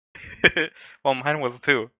Well, mine was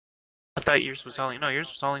too. I thought yours was hauling. No, yours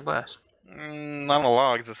was hauling blast. Not on the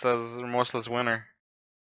logs. It says remorseless winner.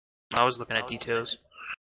 I was looking at details.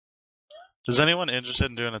 Is anyone interested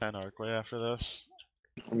in doing a 10 arcway after this?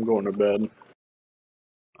 I'm going to bed.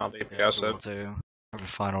 I'll be Yeah, I will too. I have a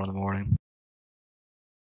final in the morning.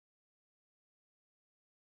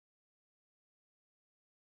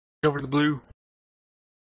 Over to the blue.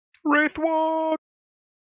 Wraith walk.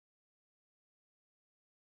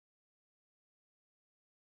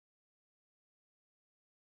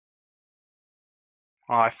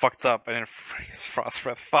 Oh, I fucked up. I didn't freeze frost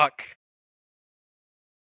breath. Fuck.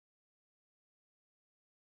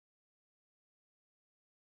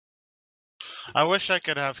 I wish I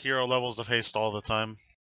could have hero levels of haste all the time.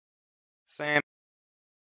 Same.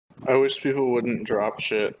 I wish people wouldn't drop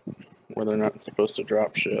shit where they're not supposed to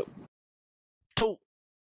drop shit. Oh.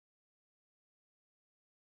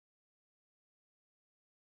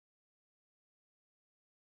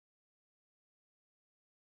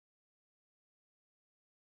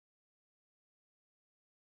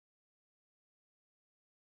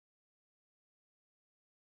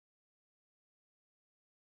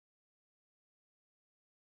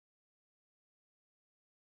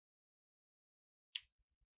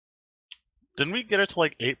 Didn't we get it to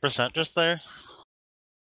like 8% just there?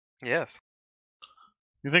 Yes.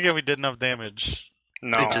 You think if we did enough damage?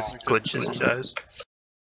 No. It just glitches and dies.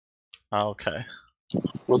 Oh, okay.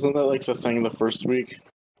 Wasn't that like the thing the first week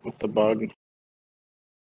with the bug?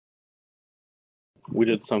 We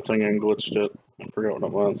did something and glitched it. I forgot what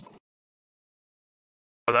it was.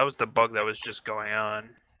 Oh, that was the bug that was just going on,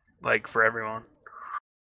 like for everyone.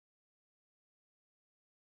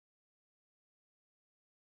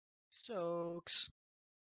 Soaks.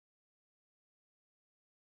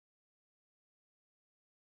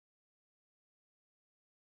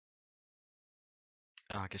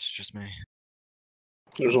 Oh, I guess it's just me.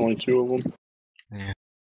 There's only 2 of them. Yeah.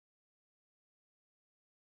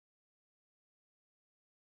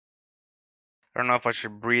 I don't know if I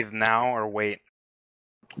should breathe now or wait.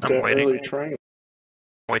 I'm That waiting. early train.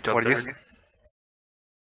 Wait till What do you third.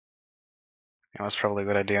 That was probably a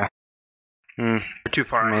good idea. Hmm. We're too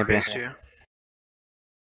far in Maybe. phase 2.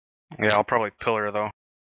 Yeah, I'll probably pillar though.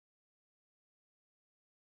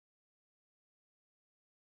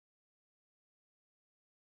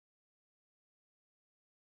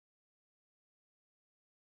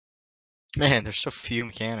 Man, there's so few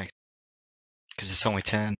mechanics. Because it's only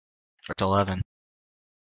 10 or 11.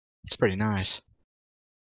 It's pretty nice.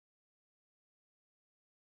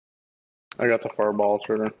 I got the fireball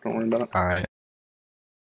trigger. Don't worry about it. Alright.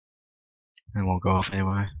 It won't go off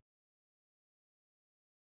anyway.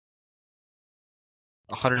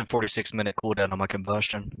 146-minute cooldown on my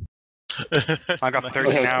combustion. I got Nice.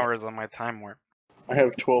 13 hours on my time warp. I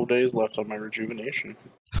have 12 days left on my rejuvenation.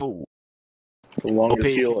 Oh. It's the longest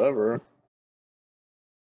Okay. heal ever.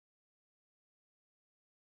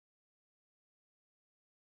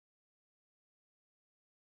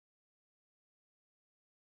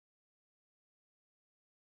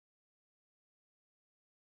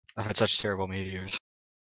 I've had such terrible meteors.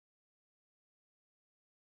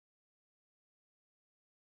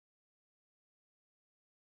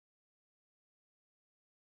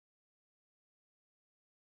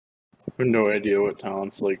 I have no idea what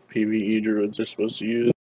talents like PvE druids are supposed to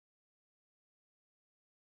use.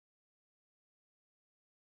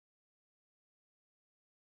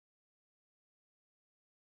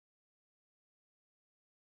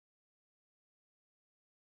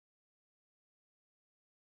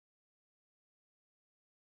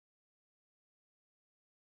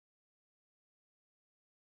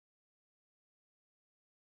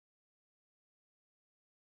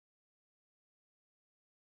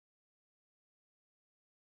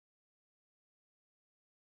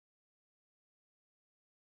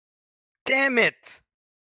 Damn it!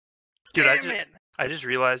 Dude, Damn I just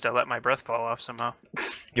realized I let my breath fall off somehow.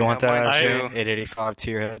 You want Yeah, mine that, too. Shane? 885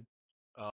 to your head.